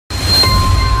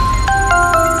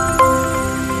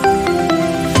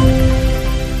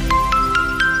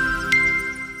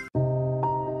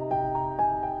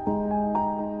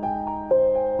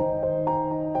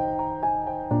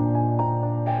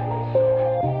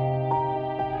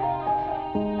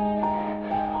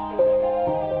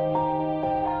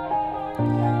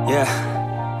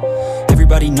Yeah.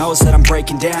 Everybody knows that I'm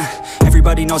breaking down.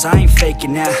 Everybody knows I ain't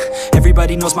faking now.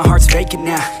 Everybody knows my heart's vacant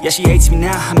now. Yeah, she hates me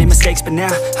now, I made mistakes, but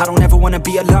now I don't ever wanna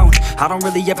be alone. I don't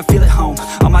really ever feel at home.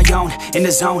 On my own, in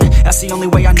the zone, that's the only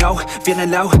way I know.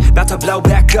 Feeling low, about to blow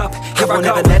back up. Here I won't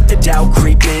ever let the doubt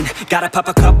creep in. Gotta pop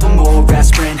a couple more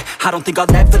aspirin. I don't think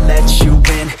I'll ever let you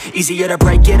in. Easier to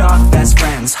break it off best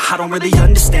friends. I don't really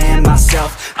understand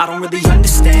myself. I don't really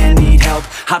understand, need help.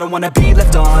 I don't wanna be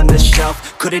left on the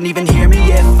shelf. Couldn't even hear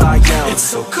me if I yelled. It's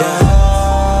so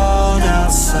cold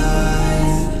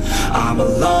outside, I'm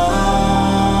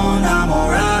alone, I'm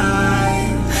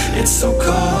alright. It's so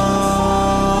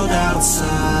cold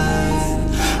outside,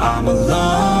 I'm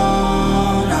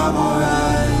alone, I'm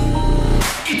alright.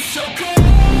 It's so cold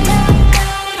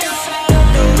outside,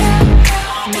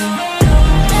 I'm alone.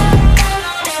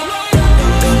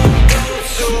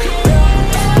 It's so cold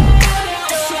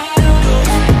outside,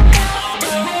 I'm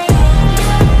alone.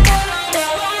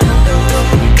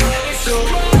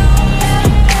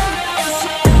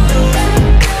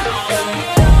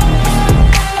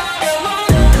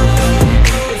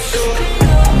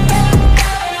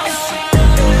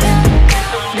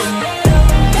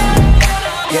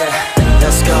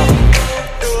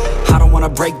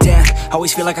 Break down,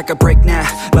 always feel like I could break now,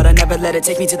 but I never let it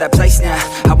take me to that place now.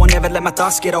 I won't ever let my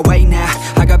thoughts get away now.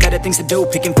 I got better things to do,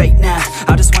 picking fate now.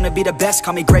 I just wanna be the best,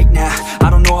 call me great now. I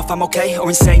don't know if I'm okay or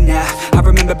insane now. I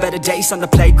remember better days on the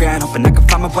playground, hoping I can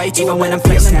find my way. Even when I'm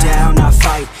feeling down, I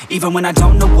fight. Even when I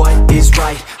don't know what is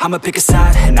right, I'ma pick a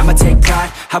side and I'ma take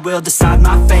pride. I will decide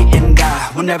my fate and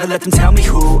I will never let them tell me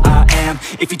who I am.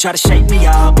 If you try to shake me,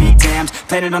 I'll be damned.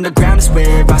 Planet on the ground is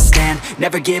where I stand.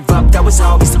 Never give up, that was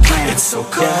always the plan. It's so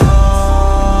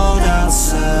cold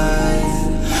outside,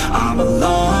 I'm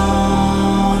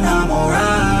alone, I'm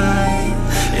alright.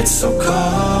 It's so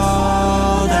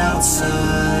cold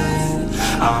outside,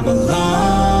 I'm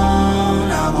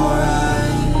alone, I'm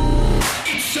alright.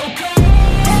 It's so cold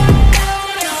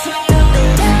outside,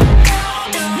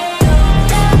 I'm alone.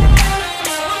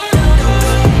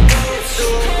 It's so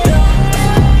cold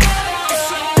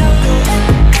outside,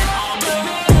 I'm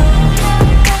alone.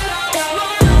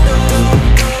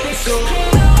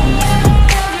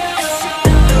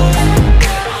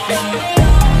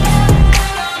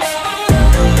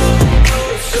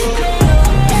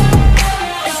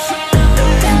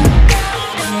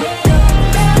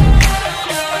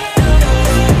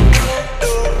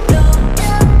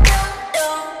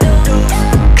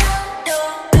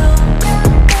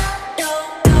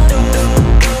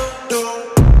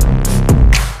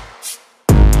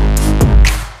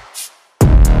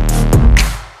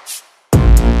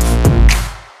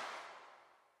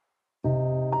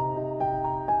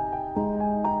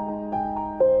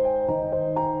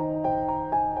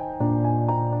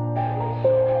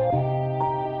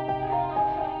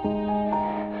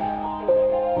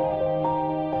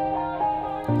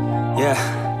 Yeah.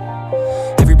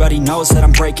 Everybody knows that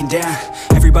I'm breaking down.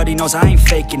 Everybody knows I ain't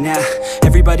faking now.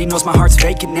 Everybody knows my heart's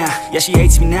vacant now. Yeah, she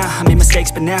hates me now, I made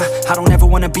mistakes, but now I don't ever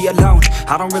wanna be alone.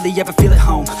 I don't really ever feel at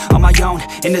home. On my own,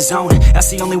 in the zone, that's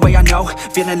the only way I know.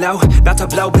 Feeling low, about to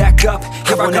blow back up.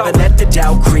 Here I won't ever let the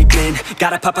doubt creep in.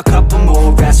 Gotta pop a couple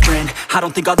more aspirin. I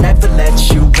don't think I'll ever let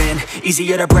you in.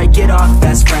 Easier to break it off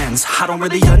best friends. I don't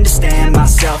really understand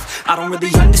myself. I don't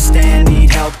really understand,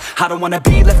 need help. I don't wanna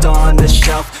be left on the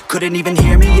shelf. Couldn't even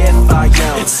hear me if I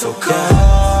yelled. It's so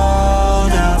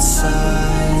cold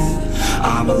outside,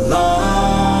 I'm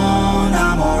alone,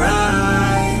 I'm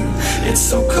alright. It's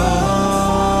so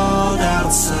cold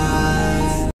outside.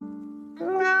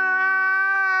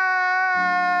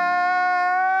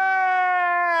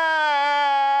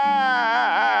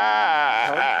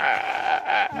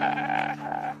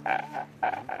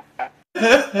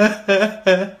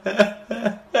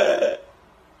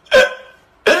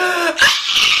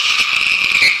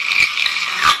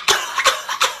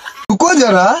 रुको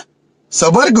जरा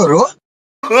सबर करो.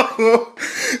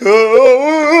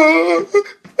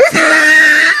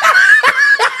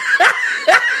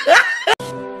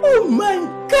 Oh my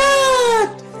God!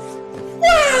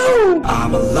 Wow!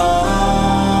 I'm alone.